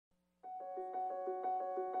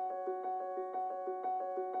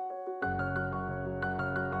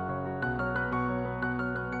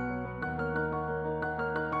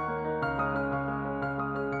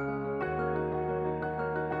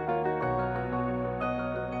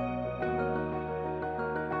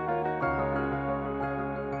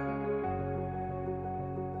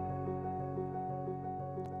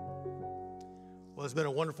It's been a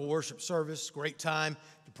wonderful worship service, great time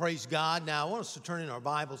to praise God. Now, I want us to turn in our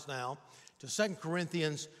Bibles now to 2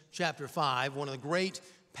 Corinthians chapter 5, one of the great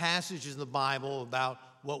passages in the Bible about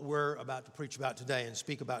what we're about to preach about today and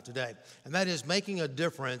speak about today, and that is making a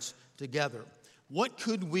difference together. What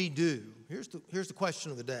could we do? Here's the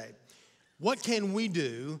question of the day. What can we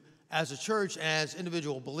do as a church, as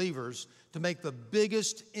individual believers, to make the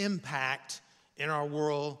biggest impact in our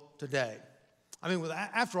world today? I mean,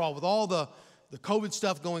 after all, with all the COVID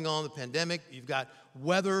stuff going on, the pandemic, you've got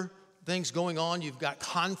weather things going on, you've got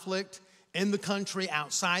conflict in the country,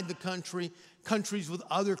 outside the country, countries with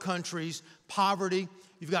other countries, poverty.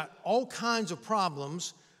 You've got all kinds of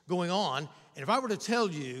problems going on. And if I were to tell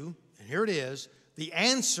you, and here it is, the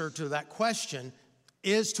answer to that question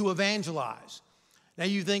is to evangelize. Now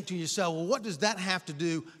you think to yourself, well, what does that have to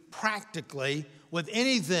do practically with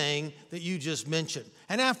anything that you just mentioned?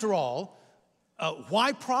 And after all,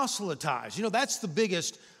 why proselytize? You know, that's the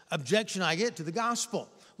biggest objection I get to the gospel.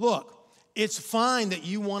 Look, it's fine that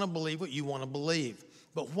you want to believe what you want to believe,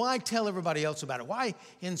 but why tell everybody else about it? Why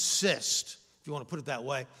insist, if you want to put it that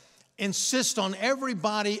way, insist on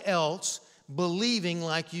everybody else believing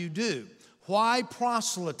like you do? Why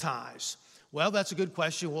proselytize? Well, that's a good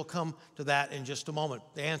question. We'll come to that in just a moment,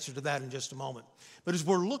 the answer to that in just a moment. But as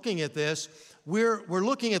we're looking at this, we're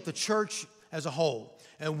looking at the church as a whole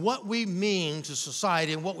and what we mean to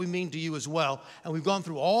society and what we mean to you as well. And we've gone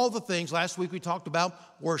through all the things. Last week we talked about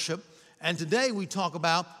worship, and today we talk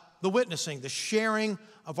about the witnessing, the sharing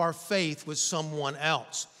of our faith with someone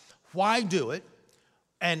else. Why do it?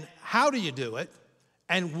 And how do you do it?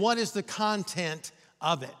 And what is the content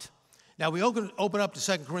of it? Now, we open up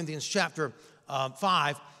to 2 Corinthians chapter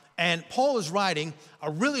 5, and Paul is writing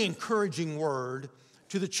a really encouraging word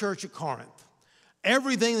to the church at Corinth.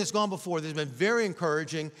 Everything that's gone before this has been very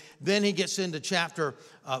encouraging. Then he gets into chapter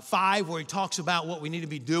 5, where he talks about what we need to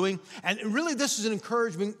be doing. And really, this is an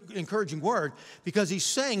encouraging word, because he's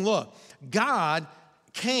saying, look, God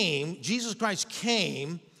came, Jesus Christ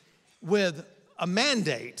came with a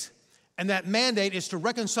mandate, and that mandate is to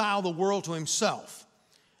reconcile the world to himself.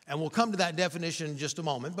 And we'll come to that definition in just a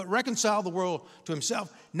moment. But reconcile the world to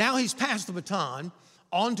himself. Now he's passed the baton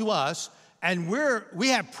on to us, and we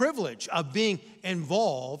have privilege of being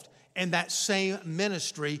involved in that same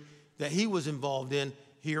ministry that he was involved in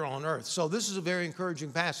here on earth. So this is a very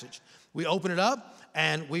encouraging passage. We open it up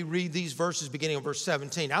and we read these verses beginning in verse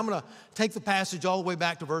 17. I'm going to take the passage all the way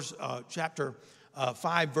back to chapter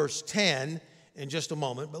 5, verse 10 in just a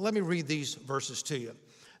moment. But let me read these verses to you.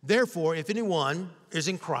 Therefore, if anyone is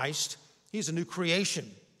in Christ, he's a new creation.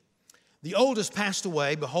 The old has passed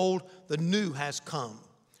away. Behold, the new has come.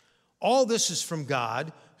 All this is from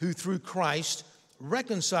God, who through Christ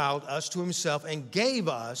reconciled us to himself and gave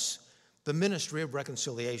us the ministry of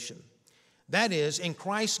reconciliation. That is, in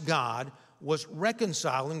Christ, God was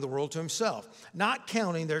reconciling the world to himself, not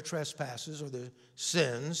counting their trespasses or their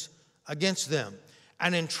sins against them,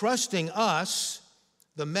 and entrusting us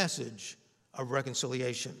the message of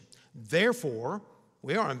reconciliation. Therefore,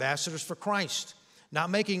 we are ambassadors for Christ, God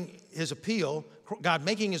making his appeal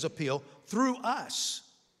through us.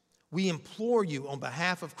 We implore you on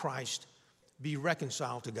behalf of Christ, be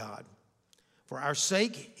reconciled to God. For our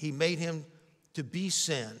sake, he made him to be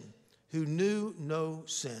sin, who knew no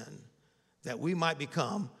sin, that we might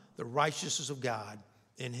become the righteousness of God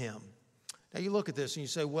in him. Now you look at this and you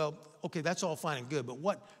say, well, okay, that's all fine and good, but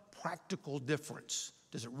what practical difference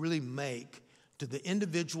does it really make to the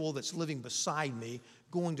individual that's living beside me,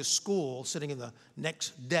 going to school, sitting in the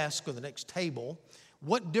next desk or the next table?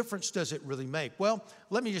 What difference does it really make? Well,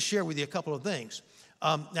 let me just share with you a couple of things.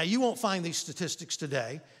 Now, you won't find these statistics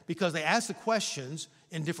today because they ask the questions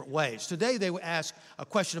in different ways. Today, they would ask a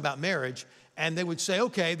question about marriage, and they would say,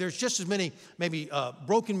 okay, there's just as many maybe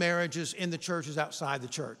broken marriages in the church as outside the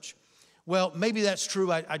church. Well, maybe that's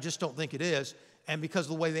true. I just don't think it is, and because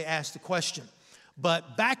of the way they asked the question.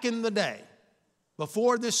 But back in the day,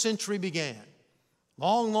 before this century began,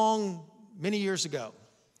 many years ago,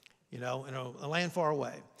 in a land far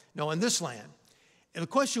away, no, in this land, and the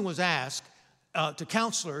question was asked to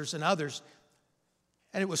counselors and others,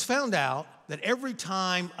 and it was found out that every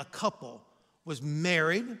time a couple was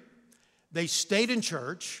married, they stayed in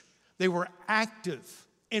church, they were active,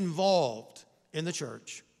 involved in the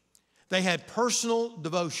church, they had personal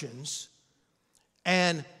devotions,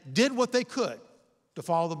 and did what they could to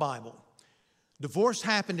follow the Bible. Divorce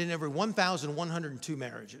happened in every 1,102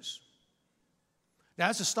 marriages. Now,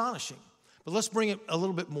 that's astonishing, but let's bring it a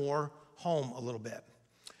little bit more home a little bit.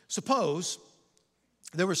 Suppose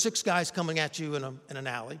there were 6 guys coming at you in an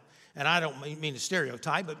alley, and I don't mean to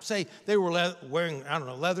stereotype, but say they were wearing, I don't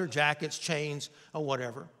know, leather jackets, chains, or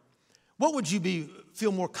whatever, what would you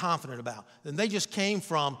feel more confident about? Than they just came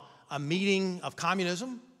from a meeting of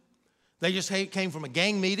communism, they just came from a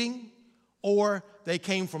gang meeting, or they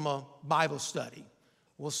came from a Bible study,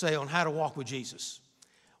 we'll say, on how to walk with Jesus?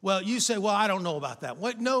 Well, you say, well, I don't know about that.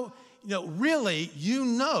 What? No, really, you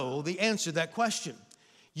know the answer to that question.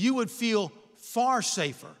 You would feel far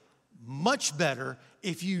safer, much better,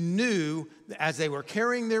 if you knew that as they were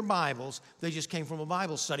carrying their Bibles, they just came from a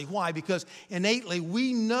Bible study. Why? Because innately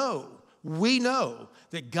we know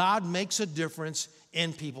that God makes a difference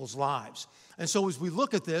in people's lives. And so as we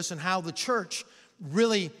look at this and how the church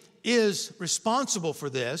really is responsible for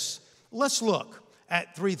this, let's look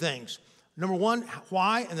at three things. Number one,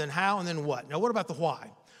 why, and then how, and then what. Now, what about the why?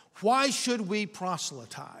 Why should we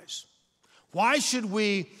proselytize? Why should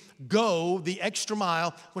we go the extra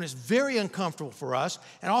mile when it's very uncomfortable for us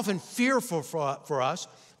and often fearful for us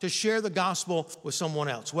to share the gospel with someone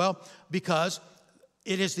else? Well, because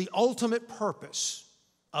it is the ultimate purpose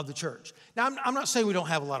of the church. Now, I'm not saying we don't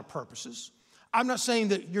have a lot of purposes. I'm not saying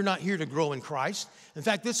that you're not here to grow in Christ. In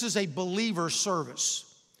fact, this is a believer service.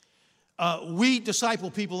 We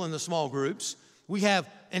disciple people in the small groups. We have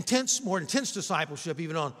more intense discipleship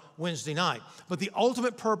even on Wednesday night. But the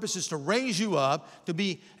ultimate purpose is to raise you up to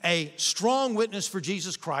be a strong witness for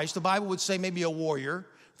Jesus Christ. The Bible would say maybe a warrior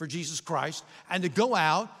for Jesus Christ. And to go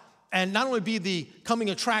out and not only be the coming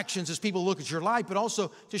attractions as people look at your life, but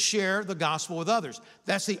also to share the gospel with others.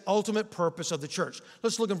 That's the ultimate purpose of the church.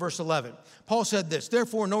 Let's look in verse 11. Paul said this,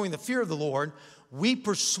 "Therefore, knowing the fear of the Lord, we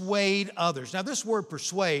persuade others." Now, this word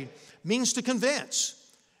persuade means to convince.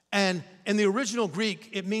 And in the original Greek,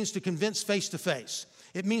 it means to convince face to face.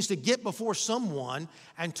 It means to get before someone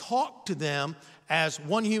and talk to them as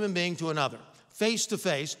one human being to another, face to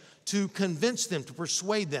face, to convince them, to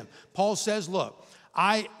persuade them. Paul says, look,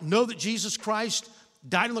 I know that Jesus Christ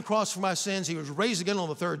died on the cross for my sins. He was raised again on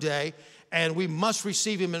the third day, and we must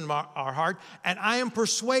receive him in our heart. And I am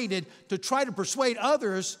persuaded to try to persuade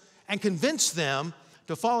others and convince them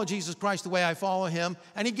to follow Jesus Christ the way I follow him.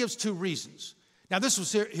 And he gives two reasons. Now, this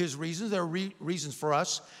was his reasons. There are reasons for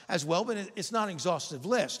us as well, but it's not an exhaustive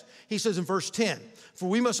list. He says in verse 10, "For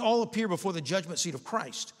we must all appear before the judgment seat of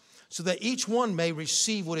Christ, so that each one may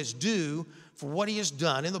receive what is due for what he has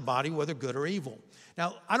done in the body, whether good or evil."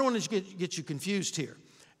 Now, I don't want to get you confused here.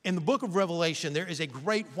 In the book of Revelation, there is a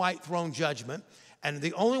great white throne judgment, and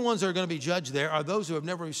the only ones that are going to be judged there are those who have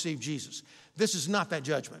never received Jesus. This is not that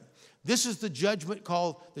judgment. This is the judgment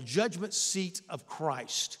called the judgment seat of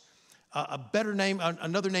Christ. A better name,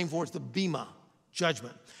 another name for it is the Bema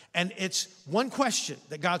judgment. And it's one question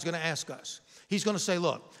that God's going to ask us. He's going to say,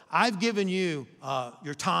 look, I've given you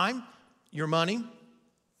your time, your money,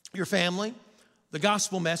 your family, the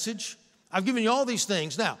gospel message. I've given you all these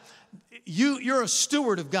things. Now, you're a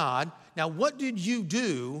steward of God. Now, what did you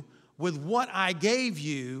do with what I gave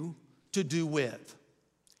you to do with?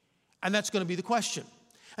 And that's going to be the question.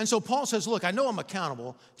 And so Paul says, look, I know I'm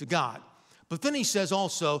accountable to God. But then he says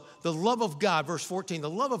also, the love of God, verse 14, the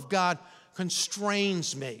love of God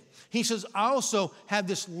constrains me. He says, I also have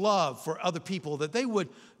this love for other people that they would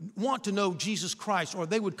want to know Jesus Christ, or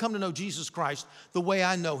they would come to know Jesus Christ the way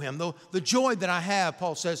I know him. The joy that I have,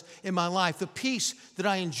 Paul says, in my life, the peace that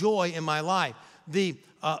I enjoy in my life, the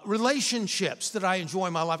relationships that I enjoy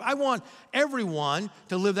in my life. I want everyone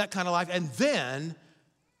to live that kind of life. And then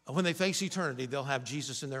when they face eternity, they'll have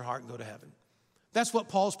Jesus in their heart and go to heaven. That's what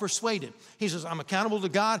Paul's persuaded. He says, I'm accountable to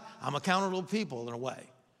God. I'm accountable to people in a way.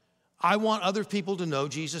 I want other people to know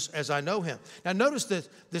Jesus as I know him. Now notice that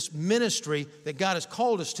this ministry that God has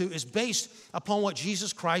called us to is based upon what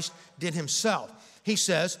Jesus Christ did himself. He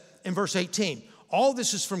says in verse 18, all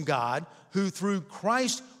this is from God who through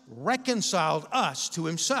Christ reconciled us to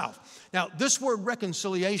himself. Now this word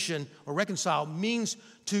reconciliation or reconcile means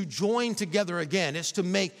to join together again. It's to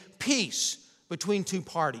make peace between two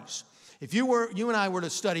parties. If you and I were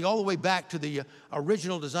to study all the way back to the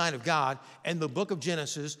original design of God and the book of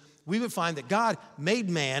Genesis, we would find that God made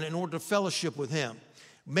man in order to fellowship with him,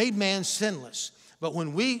 made man sinless. But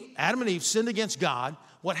when Adam and Eve, sinned against God,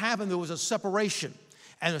 what happened? There was a separation,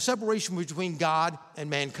 and a separation between God and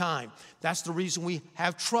mankind. That's the reason we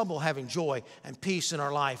have trouble having joy and peace in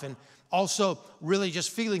our life, and also really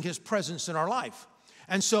just feeling his presence in our life.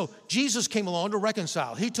 And so Jesus came along to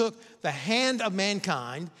reconcile. He took the hand of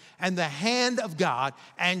mankind and the hand of God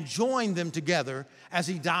and joined them together as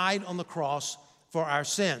he died on the cross for our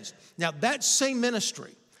sins. Now, that same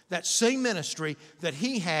ministry that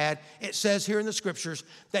he had, it says here in the scriptures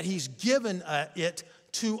that he's given it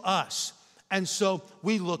to us. And so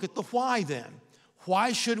we look at the why then.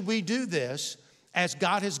 Why should we do this as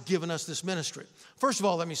God has given us this ministry? First of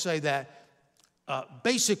all, let me say that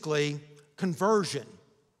basically conversion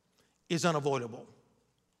is unavoidable.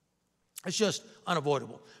 It's just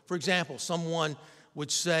unavoidable. For example, someone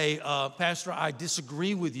would say, Pastor, I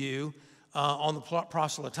disagree with you on the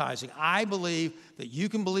proselytizing. I believe that you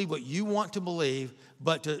can believe what you want to believe,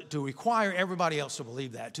 but to require everybody else to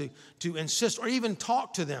believe that, to insist or even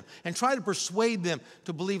talk to them and try to persuade them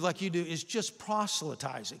to believe like you do is just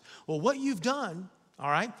proselytizing. Well, what you've done,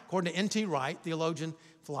 all right, according to N.T. Wright, theologian,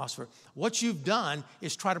 philosopher, what you've done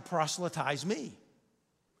is try to proselytize me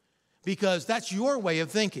because that's your way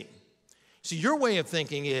of thinking. See, your way of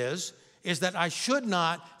thinking is that I should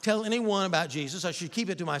not tell anyone about Jesus. I should keep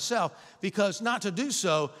it to myself because not to do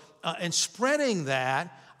so and spreading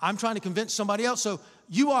that, I'm trying to convince somebody else. So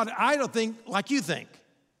I don't think like you think,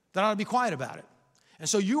 that I ought to be quiet about it. And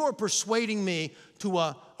so you are persuading me to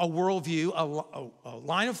a worldview, a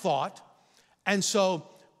line of thought. And so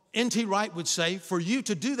N.T. Wright would say, for you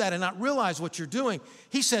to do that and not realize what you're doing,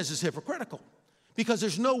 he says is hypocritical. Because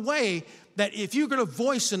there's no way that if you're going to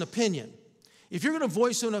voice an opinion,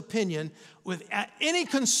 with any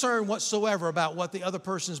concern whatsoever about what the other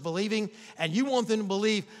person is believing, and you want them to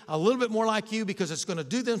believe a little bit more like you because it's going to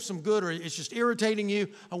do them some good or it's just irritating you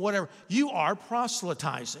or whatever, you are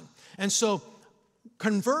proselytizing. And so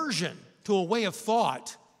conversion to a way of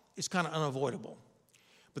thought is kind of unavoidable.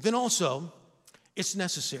 But then also, it's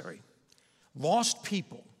necessary. Lost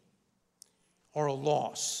people are a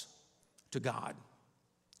loss to God.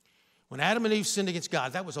 When Adam and Eve sinned against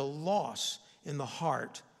God, that was a loss in the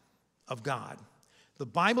heart of God. The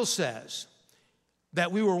Bible says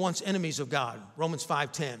that we were once enemies of God, Romans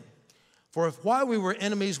 5:10. For if while we were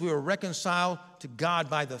enemies, we were reconciled to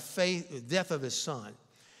God by the death of his Son.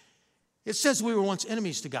 It says we were once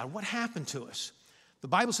enemies to God. What happened to us? The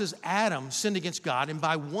Bible says Adam sinned against God, and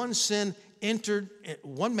by one man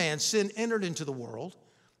sin entered into the world,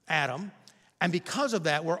 Adam, and because of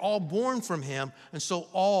that, we're all born from him, and so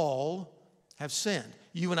all have sinned.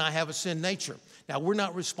 You and I have a sin nature. Now, we're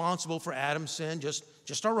not responsible for Adam's sin,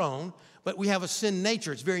 just our own, but we have a sin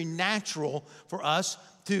nature. It's very natural for us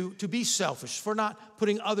to be selfish, for not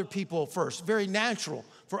putting other people first. Very natural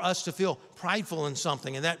for us to feel prideful in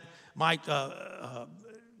something, and that might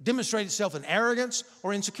demonstrate itself in arrogance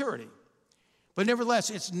or insecurity. But nevertheless,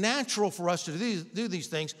 it's natural for us to do these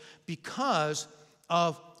things because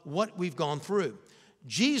of what we've gone through.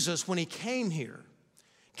 Jesus, when he came here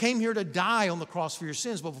to die on the cross for your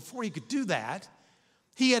sins. But before he could do that,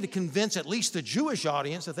 he had to convince at least the Jewish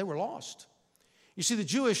audience that they were lost. You see, the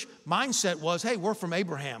Jewish mindset was, hey, we're from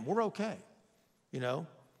Abraham. We're okay.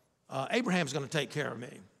 Abraham's going to take care of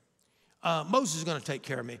me. Moses is going to take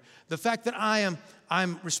care of me. The fact that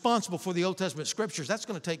I'm responsible for the Old Testament scriptures, that's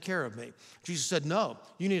going to take care of me. Jesus said, no,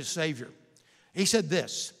 you need a Savior. He said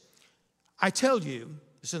this, I tell you,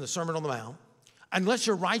 it's in the Sermon on the Mount, unless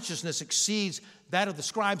your righteousness exceeds that of the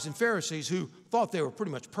scribes and Pharisees who thought they were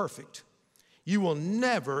pretty much perfect, you will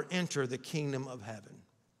never enter the kingdom of heaven.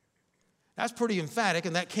 That's pretty emphatic,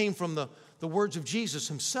 and that came from the words of Jesus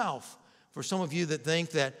himself. For some of you that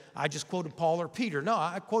think that I just quoted Paul or Peter, no,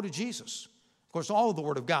 I quoted Jesus. Of course, all of the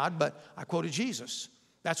Word of God, but I quoted Jesus.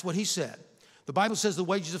 That's what he said. The Bible says the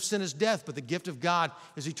wages of sin is death, but the gift of God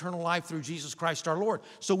is eternal life through Jesus Christ our Lord.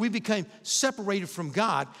 So we became separated from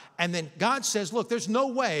God, and then God says, look, there's no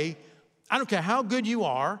way, I don't care how good you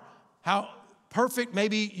are, how perfect,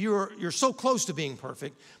 maybe you're so close to being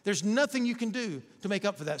perfect, there's nothing you can do to make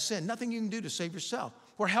up for that sin, nothing you can do to save yourself.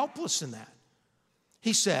 We're helpless in that.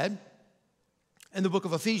 He said in the book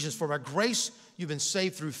of Ephesians, for by grace you've been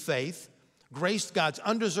saved through faith, grace, God's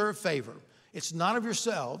undeserved favor. It's not of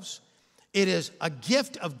yourselves. It is a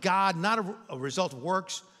gift of God, not a result of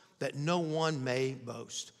works, that no one may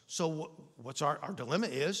boast. So what's our dilemma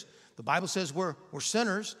is, the Bible says we're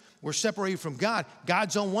sinners. We're separated from God.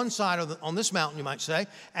 God's on one side on this mountain, you might say,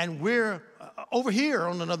 and we're over here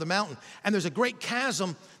on another mountain. And there's a great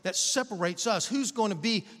chasm that separates us. Who's going to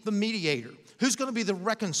be the mediator? Who's going to be the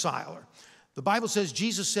reconciler? The Bible says,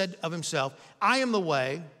 Jesus said of himself, I am the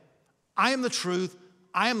way, I am the truth,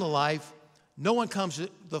 I am the life. No one comes to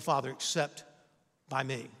the Father except by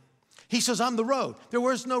me. He says, I'm the road. There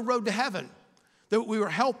was no road to heaven. That we were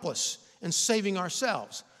helpless in saving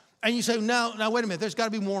ourselves. And you say, now wait a minute, there's got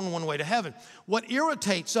to be more than one way to heaven. What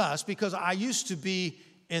irritates us, because I used to be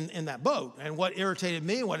in that boat, and what irritated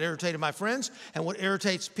me, and what irritated my friends, and what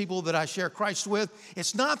irritates people that I share Christ with,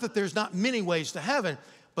 it's not that there's not many ways to heaven,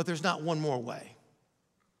 but there's not one more way.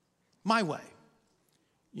 My way.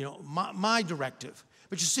 My directive.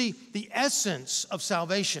 But you see, the essence of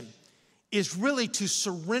salvation is really to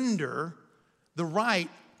surrender the right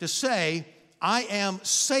to say, I am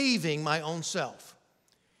saving my own self.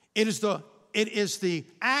 It is the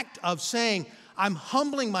act of saying, I'm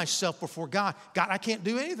humbling myself before God. God, I can't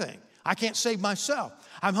do anything. I can't save myself.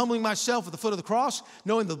 I'm humbling myself at the foot of the cross,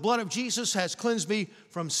 knowing the blood of Jesus has cleansed me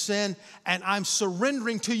from sin, and I'm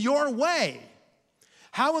surrendering to your way.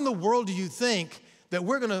 How in the world do you think that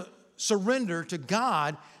we're going to surrender to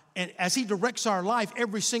God and as He directs our life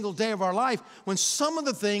every single day of our life when some of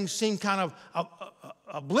the things seem kind of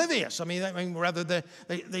oblivious? I mean rather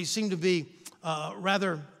they seem to be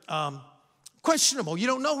rather questionable. You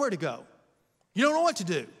don't know where to go. You don't know what to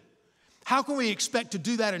do. How can we expect to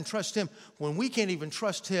do that and trust Him when we can't even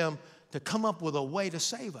trust Him to come up with a way to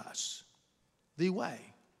save us? The way.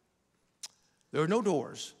 There are no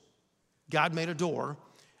doors. God made a door,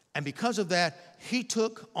 and because of that, He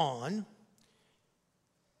took on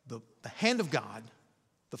the hand of God,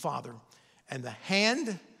 the Father, and the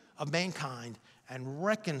hand of mankind and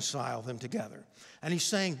reconciled them together. And He's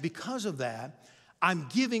saying, because of that, I'm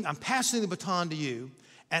passing the baton to you,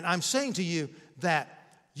 and I'm saying to you that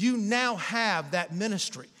you now have that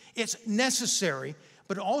ministry. It's necessary,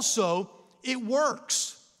 but also it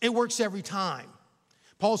works. It works every time.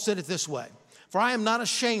 Paul said it this way, for I am not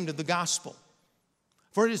ashamed of the gospel,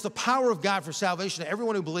 for it is the power of God for salvation to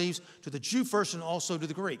everyone who believes, to the Jew first and also to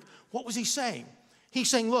the Greek. What was he saying? He's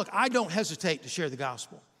saying, look, I don't hesitate to share the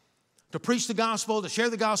gospel, to preach the gospel, to share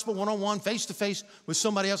the gospel one-on-one, face-to-face with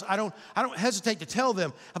somebody else. I don't hesitate to tell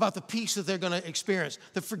them about the peace that they're going to experience,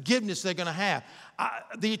 the forgiveness they're going to have,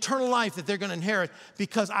 the eternal life that they're going to inherit,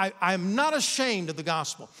 because I'm not ashamed of the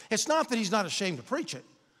gospel. It's not that he's not ashamed to preach it.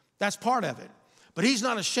 That's part of it. But he's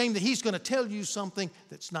not ashamed that he's going to tell you something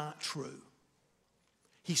that's not true.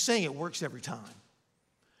 He's saying it works every time.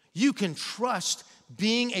 You can trust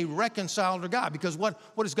being a reconciler to God, because what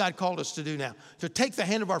has God called us to do now? To take the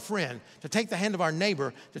hand of our friend, to take the hand of our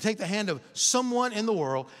neighbor, to take the hand of someone in the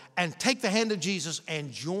world and take the hand of Jesus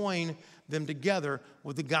and join them together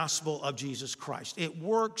with the gospel of Jesus Christ. It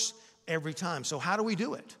works every time. So how do we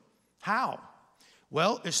do it? How?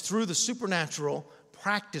 Well, it's through the supernatural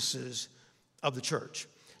practices of the church.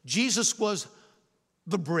 Jesus was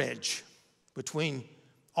the bridge between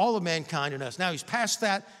all of mankind and us. Now He's passed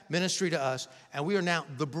that ministry to us, and we are now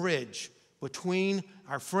the bridge between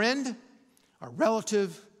our friend, our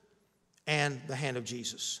relative, and the hand of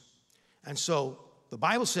Jesus. And so the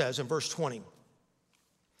Bible says in verse 20,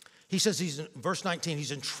 He says verse 19,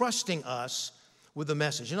 He's entrusting us with the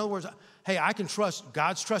message. In other words, hey, I can trust,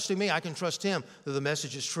 God's trusting me, I can trust Him that the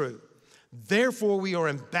message is true. Therefore, we are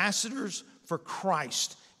ambassadors for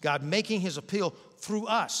Christ, God making His appeal through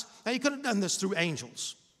us. Now, He could have done this through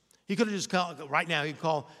angels. He could have just called, right now, he'd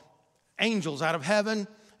call angels out of heaven,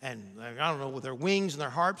 and I don't know, with their wings and their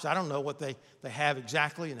harps. I don't know what they have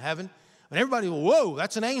exactly in heaven. And everybody, whoa,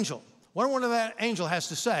 that's an angel. Wonder what that angel has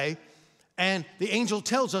to say. And the angel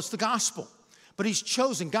tells us the gospel. But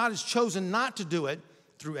God has chosen not to do it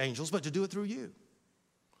through angels, but to do it through you.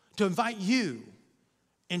 To invite you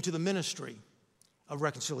into the ministry of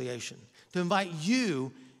reconciliation. To invite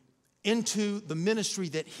you into the ministry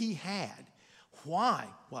that He had. Why?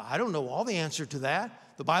 Well, I don't know all the answer to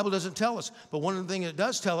that. The Bible doesn't tell us. But one of the things it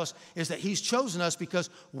does tell us is that He's chosen us because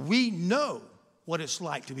we know what it's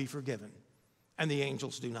like to be forgiven, and the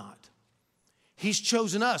angels do not. He's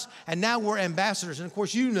chosen us, and now we're ambassadors. And of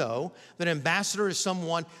course, you know that ambassador is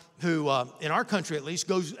someone who, in our country at least,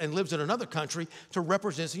 goes and lives in another country to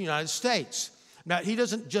represent the United States. Now, he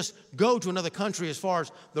doesn't just go to another country as far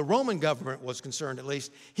as the Roman government was concerned, at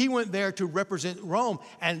least. He went there to represent Rome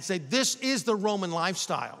and say, this is the Roman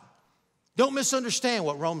lifestyle. Don't misunderstand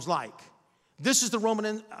what Rome's like. This is the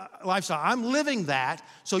Roman lifestyle. I'm living that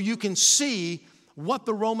so you can see what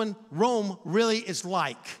the Rome really is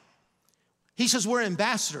like. He says we're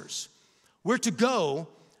ambassadors. We're to go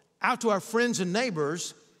out to our friends and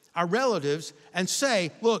neighbors, our relatives, and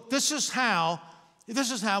say, look, this is how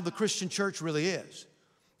the Christian church really is.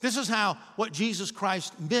 This is what Jesus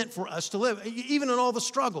Christ meant for us to live, even in all the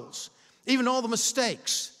struggles, even all the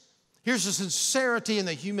mistakes. Here's the sincerity and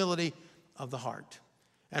the humility of the heart.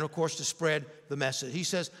 And of course, to spread the message. He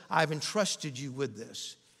says, I've entrusted you with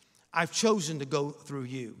this. I've chosen to go through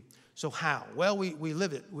you. So how? Well, we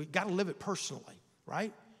live it. We got to live it personally,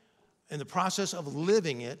 right? In the process of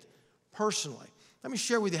living it personally. Let me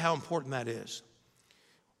share with you how important that is.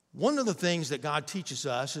 One of the things that God teaches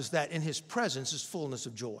us is that in His presence is fullness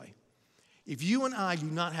of joy. If you and I do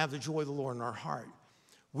not have the joy of the Lord in our heart,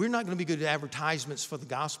 we're not going to be good advertisements for the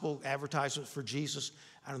gospel, advertisements for Jesus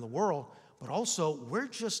out in the world, but also we're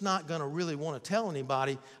just not going to really want to tell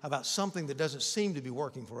anybody about something that doesn't seem to be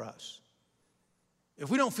working for us. If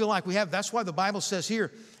we don't feel like we have, that's why the Bible says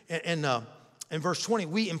here in verse 20,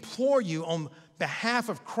 we implore you on behalf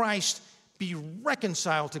of Christ, be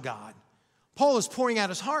reconciled to God. Paul is pouring out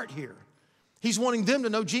his heart here. He's wanting them to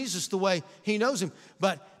know Jesus the way he knows him.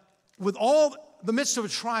 But with all the midst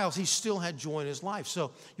of trials, he still had joy in his life.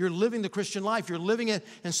 So you're living the Christian life. You're living it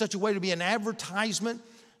in such a way to be an advertisement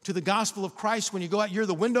to the gospel of Christ. When you go out, you're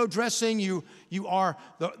the window dressing. You are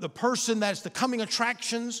the person that's the coming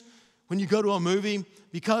attractions when you go to a movie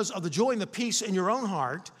because of the joy and the peace in your own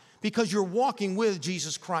heart, because you're walking with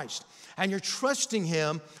Jesus Christ. And you're trusting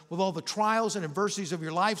him with all the trials and adversities of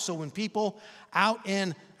your life. So when people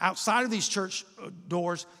outside of these church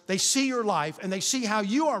doors, they see your life and they see how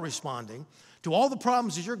you are responding to all the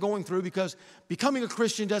problems that you're going through, because becoming a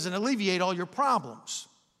Christian doesn't alleviate all your problems.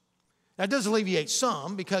 That does alleviate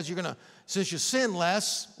some, because since you sin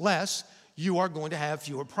less, you are going to have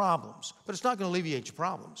fewer problems. But it's not going to alleviate your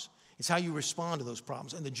problems. It's how you respond to those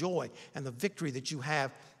problems and the joy and the victory that you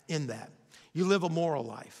have in that. You live a moral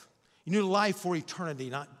life. You need a life for eternity,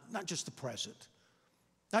 not just the present.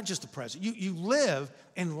 Not just the present. You live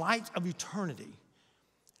in light of eternity.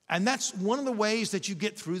 And that's one of the ways that you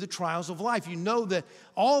get through the trials of life. You know that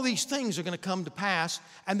all these things are going to come to pass,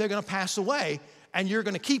 and they're going to pass away, and you're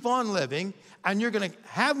going to keep on living, and you're going to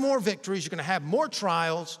have more victories, you're going to have more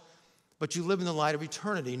trials, but you live in the light of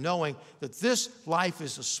eternity, knowing that this life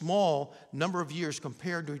is a small number of years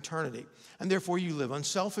compared to eternity, and therefore you live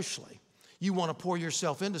unselfishly. You want to pour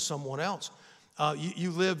yourself into someone else.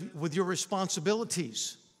 You live with your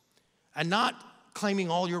responsibilities and not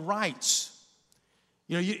claiming all your rights.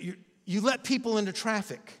 You know, you let people into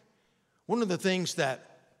traffic. One of the things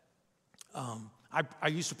that I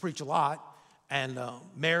used to preach a lot, and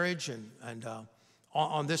marriage and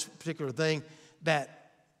on this particular thing, that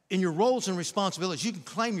in your roles and responsibilities, you can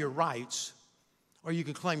claim your rights or you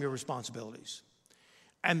can claim your responsibilities.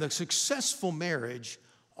 And the successful marriage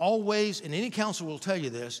always, and any counselor will tell you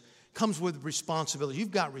this, comes with responsibility.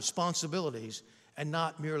 You've got responsibilities and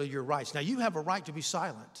not merely your rights. Now, you have a right to be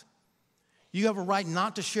silent. You have a right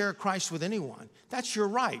not to share Christ with anyone. That's your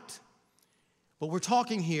right. But we're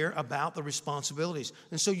talking here about the responsibilities.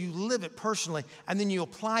 And so you live it personally, and then you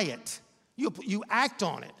apply it. You act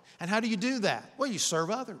on it. And how do you do that? Well, you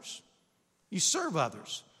serve others. You serve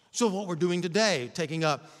others. So what we're doing today, taking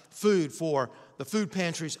up food for the food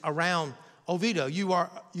pantries around Oviedo,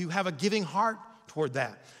 you have a giving heart toward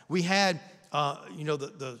that. We had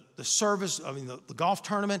the service, the golf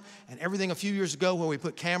tournament and everything a few years ago, where we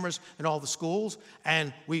put cameras in all the schools,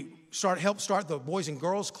 and we helped start the Boys and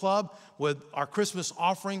Girls Club with our Christmas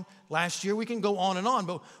offering last year. We can go on and on,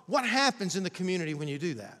 but what happens in the community when you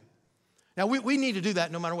do that? Now, we need to do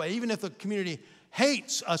that no matter what. Even if the community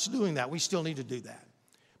hates us doing that, we still need to do that.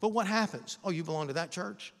 But what happens? Oh, you belong to that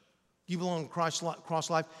church? You belong to Cross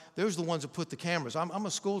Life? Those are the ones that put the cameras. I'm a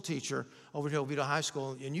school teacher over at Oviedo High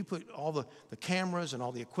School, and you put all the cameras and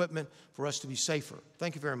all the equipment for us to be safer.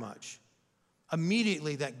 Thank you very much.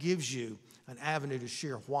 Immediately, that gives you an avenue to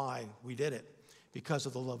share why we did it, because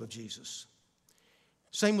of the love of Jesus.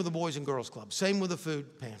 Same with the Boys and Girls Club. Same with the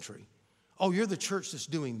food pantry. Oh, you're the church that's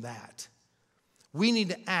doing that. We need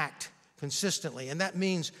to act consistently, and that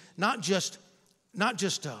means not just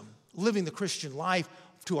living the Christian life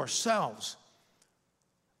to ourselves,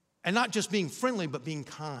 and not just being friendly, but being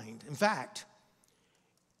kind. In fact,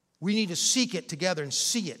 we need to seek it together and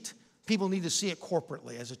see it. People need to see it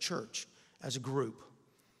corporately as a church, as a group.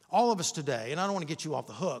 All of us today, and I don't want to get you off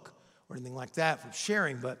the hook or anything like that for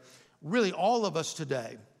sharing, but really all of us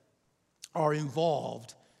today are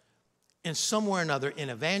involved in some way or another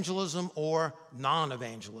in evangelism or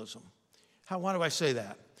non-evangelism. Why do I say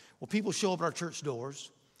that? Well, people show up at our church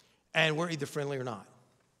doors, and we're either friendly or not.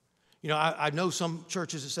 You know, I know some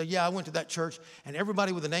churches that say, yeah, I went to that church, and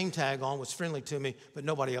everybody with a name tag on was friendly to me, but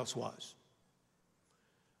nobody else was.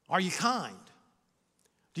 Are you kind?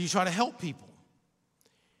 Do you try to help people?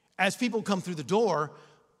 As people come through the door,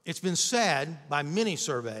 it's been said by many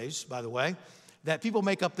surveys, by the way, that people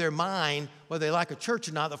make up their mind whether they like a church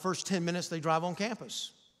or not the first 10 minutes they drive on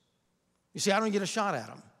campus. You see, I don't get a shot at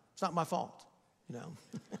them. It's not my fault, you know.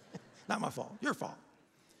 Not my fault. Your fault.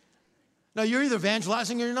 No, you're either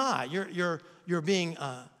evangelizing or you're not. You're being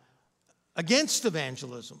against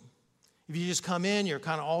evangelism. If you just come in, you're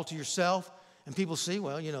kind of all to yourself, and people see,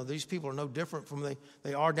 well, you know, these people are no different from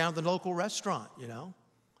they are down at the local restaurant, you know.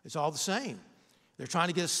 It's all the same. They're trying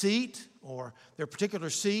to get a seat or their particular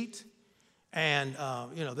seat, and,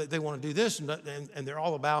 you know, they want to do this, and they're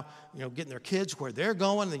all about, you know, getting their kids where they're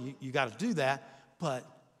going, and you got to do that. But,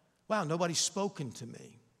 wow, nobody's spoken to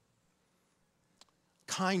me.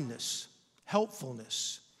 Kindness,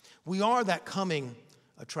 helpfulness. We are that coming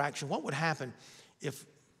attraction. What would happen if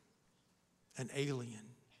an alien,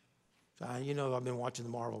 you know I've been watching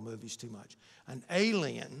the Marvel movies too much, an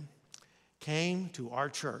alien came to our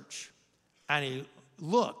church and he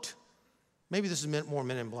looked, maybe this is more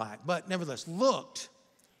Men in Black, but nevertheless looked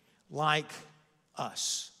like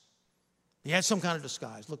us. He had some kind of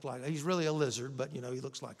disguise, looked like, he's really a lizard, but he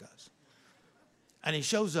looks like us. And he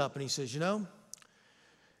shows up and he says,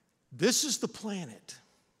 this is the planet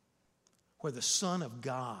where the Son of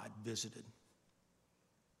God visited.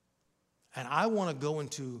 And I want to go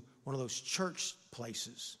into one of those church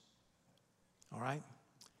places, all right?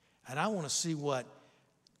 And I want to see what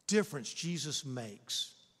difference Jesus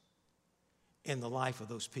makes in the life of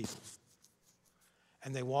those people.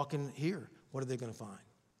 And they walk in here. What are they going to find?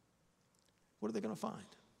 What are they going to find?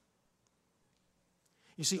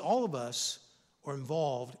 You see, all of us are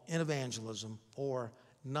involved in evangelism or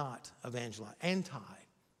not evangelizing,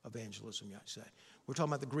 anti-evangelism, you might say. We're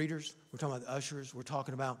talking about the greeters. We're talking about the ushers. We're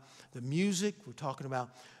talking about the music. We're talking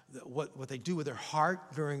about what they do with their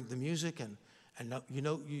heart during the music. And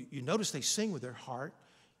you notice they sing with their heart,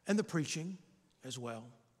 and the preaching as well.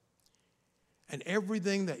 And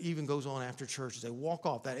everything that even goes on after church, as they walk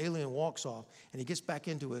off, that alien walks off, and he gets back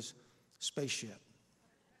into his spaceship.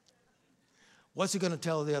 What's he going to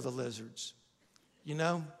tell the other lizards?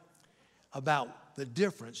 About the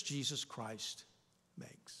difference Jesus Christ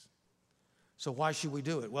makes. So why should we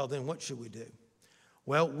do it? Well, then what should we do?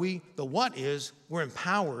 Well, the what is, we're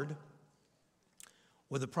empowered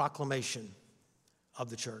with the proclamation of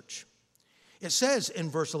the church. It says in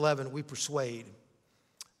verse 11, we persuade.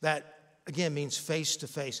 That, again, means face to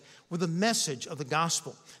face with the message of the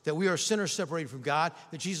gospel, that we are sinners separated from God,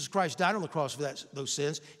 that Jesus Christ died on the cross for those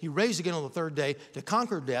sins. He raised again on the third day to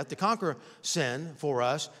conquer death, to conquer sin for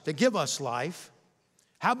us, to give us life.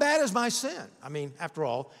 How bad is my sin? I mean, after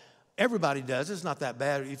all, everybody does. It's not that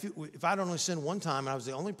bad. If I'd only sinned one time and I was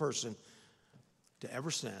the only person to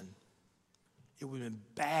ever sin, it would have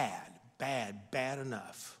been bad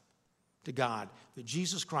enough to God that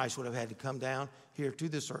Jesus Christ would have had to come down here to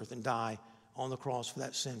this earth and die on the cross for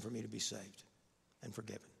that sin for me to be saved and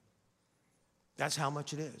forgiven. That's how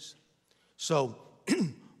much it is. So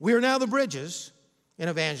we are now the bridges in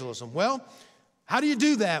evangelism. Well, how do you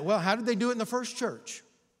do that? Well, how did they do it in the first church?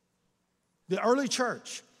 The early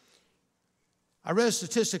church. I read a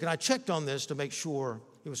statistic, and I checked on this to make sure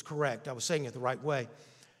it was correct. I was saying it the right way.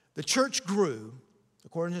 The church grew,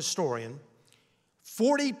 according to a historian,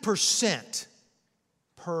 40%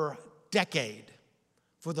 per decade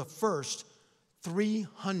for the first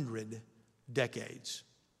 300 decades.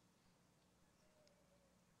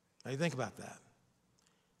 Now you think about that.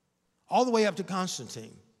 All the way up to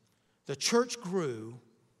Constantine, the church grew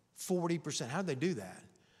 40%. How did they do that?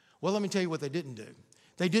 Well, let me tell you what they didn't do.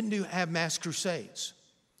 They didn't have mass crusades.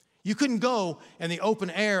 You couldn't go in the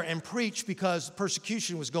open air and preach because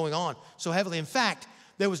persecution was going on so heavily. In fact,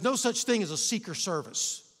 there was no such thing as a seeker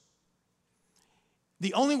service.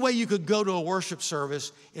 The only way you could go to a worship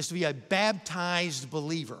service is to be a baptized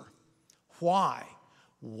believer. Why?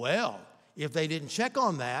 Well, if they didn't check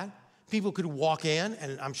on that, people could walk in,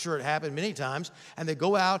 and I'm sure it happened many times, and they'd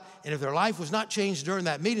go out, and if their life was not changed during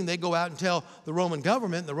that meeting, they'd go out and tell the Roman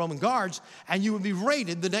government, the Roman guards, and you would be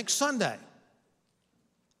raided the next Sunday.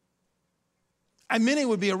 And many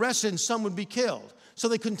would be arrested, and some would be killed. So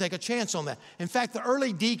they couldn't take a chance on that. In fact, the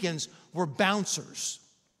early deacons were bouncers.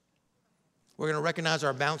 We're going to recognize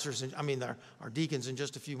our bouncers, our deacons in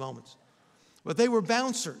just a few moments. But they were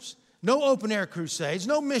bouncers. No open-air crusades,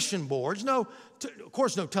 no mission boards, of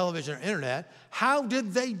course, no television or internet. How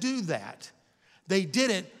did they do that? They did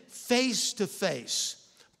it face-to-face,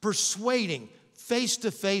 persuading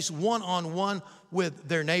face-to-face, one-on-one with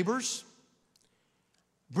their neighbors,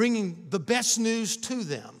 bringing the best news to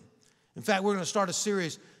them. In fact, we're going to start a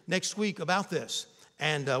series next week about this,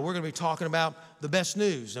 and we're going to be talking about the best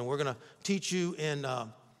news, and we're going to teach you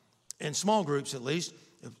in small groups at least.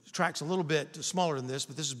 The track's a little bit smaller than this,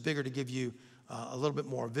 but this is bigger to give you a little bit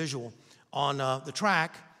more visual. On the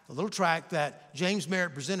track, a little track that James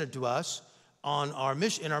Merritt presented to us in our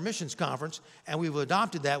missions conference, and we've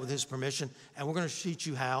adopted that with his permission, and we're going to teach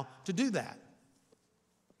you how to do that.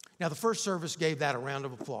 Now, the first service gave that a round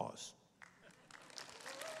of applause.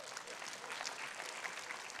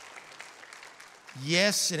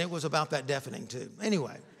 Yes, and it was about that deafening too.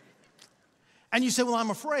 Anyway, and you say, well,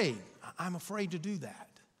 I'm afraid. I'm afraid to do that.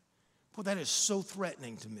 Well, that is so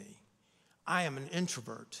threatening to me. I am an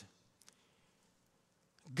introvert.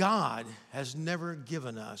 God has never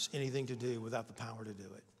given us anything to do without the power to do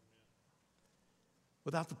it.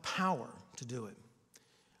 Without the power to do it.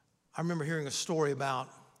 I remember hearing a story about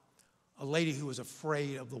a lady who was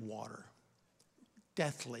afraid of the water,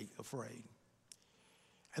 deathly afraid.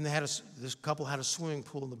 And this couple had a swimming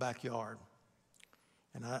pool in the backyard.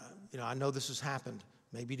 And I know this has happened,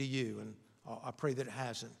 maybe to you, and I pray that it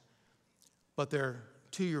hasn't. But their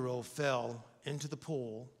 2-year-old fell into the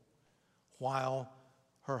pool while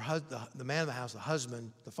the man of the house, the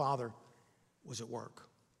husband, the father, was at work.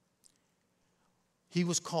 He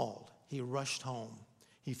was called. He rushed home.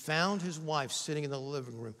 He found his wife sitting in the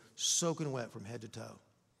living room, soaking wet from head to toe,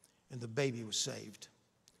 and the baby was saved.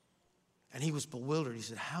 And he was bewildered. He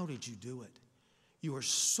said, "How did you do it? You were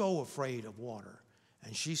so afraid of water."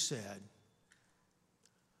 And she said,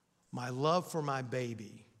 "My love for my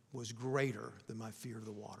baby was greater than my fear of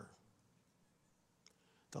the water."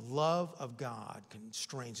 The love of God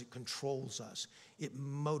constrains, it controls us, it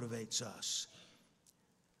motivates us.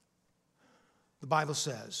 The Bible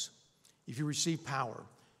says, if you receive power,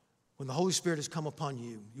 when the Holy Spirit has come upon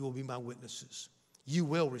you, you will be my witnesses. You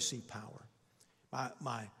will receive power.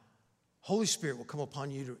 My Holy Spirit will come upon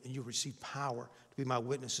you and you'll receive power to be my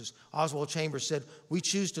witnesses. Oswald Chambers said, we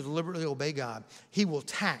choose to deliberately obey God. He will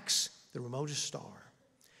tax the remotest star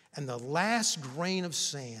and the last grain of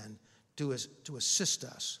sand to assist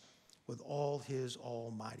us with all his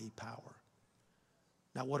almighty power.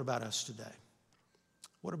 Now, what about us today?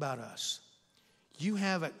 What about us? You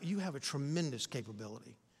have a tremendous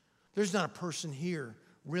capability. There's not a person here,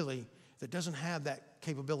 really, that doesn't have that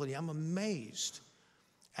capability. I'm amazed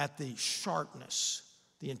at the sharpness,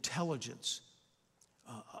 the intelligence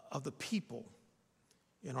of the people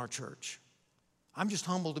in our church. I'm just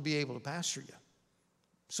humbled to be able to pastor you.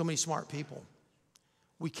 So many smart people.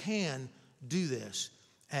 We can do this,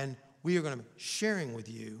 and we are going to be sharing with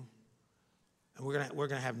you. And we're going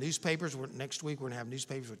to have newspapers. Next week, we're going to have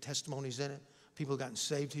newspapers with testimonies in it. People have gotten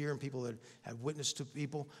saved here, and people that have witnessed to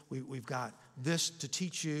people. We've got this to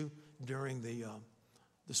teach you during the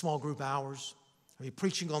small group hours. I'll be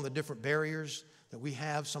preaching on the different barriers that we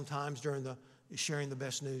have sometimes during the sharing the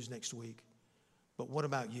best news next week. But what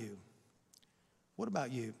about you? What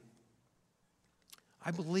about you?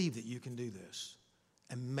 I believe that you can do this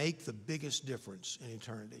and make the biggest difference in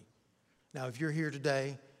eternity. Now, if you're here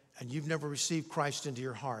today and you've never received Christ into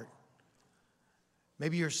your heart,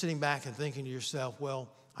 maybe you're sitting back and thinking to yourself, well,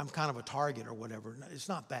 I'm kind of a target or whatever. No, it's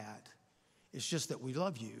not that. It's just that we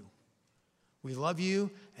love you. We love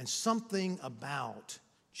you, and something about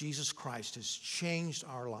Jesus Christ has changed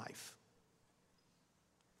our life.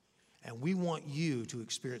 And we want you to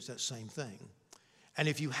experience that same thing. And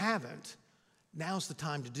if you haven't, now's the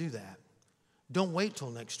time to do that. Don't wait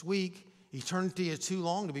till next week. Eternity is too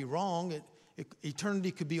long to be wrong.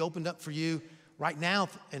 Eternity could be opened up for you right now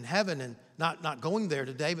in heaven, and not going there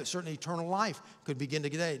today, but certainly eternal life could begin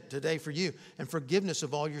today for you, and forgiveness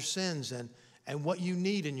of all your sins and what you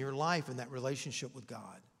need in your life in that relationship with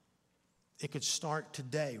God. It could start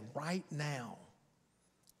today, right now.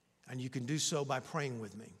 And you can do so by praying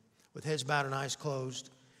with me, with heads bowed and eyes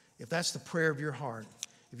closed. If that's the prayer of your heart,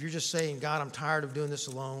 if you're just saying, God, I'm tired of doing this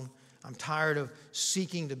alone. I'm tired of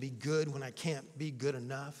seeking to be good when I can't be good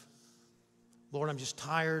enough. Lord, I'm just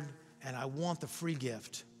tired, and I want the free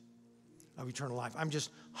gift of eternal life. I'm just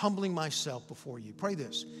humbling myself before you. Pray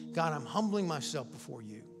this. God, I'm humbling myself before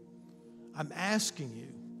you. I'm asking you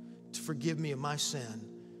to forgive me of my sin,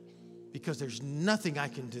 because there's nothing I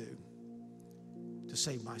can do to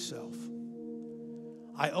save myself.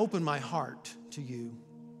 I open my heart to you.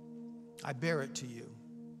 I bear it to you.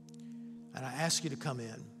 And I ask you to come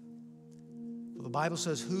in. For the Bible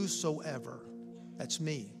says, whosoever, that's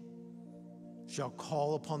me, shall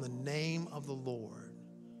call upon the name of the Lord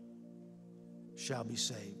shall be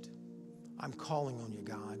saved. I'm calling on you,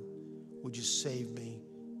 God. Would you save me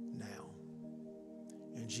now?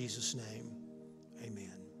 In Jesus' name,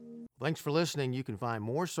 amen. Thanks for listening. You can find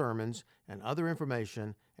more sermons and other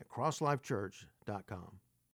information at crosslifechurch.com.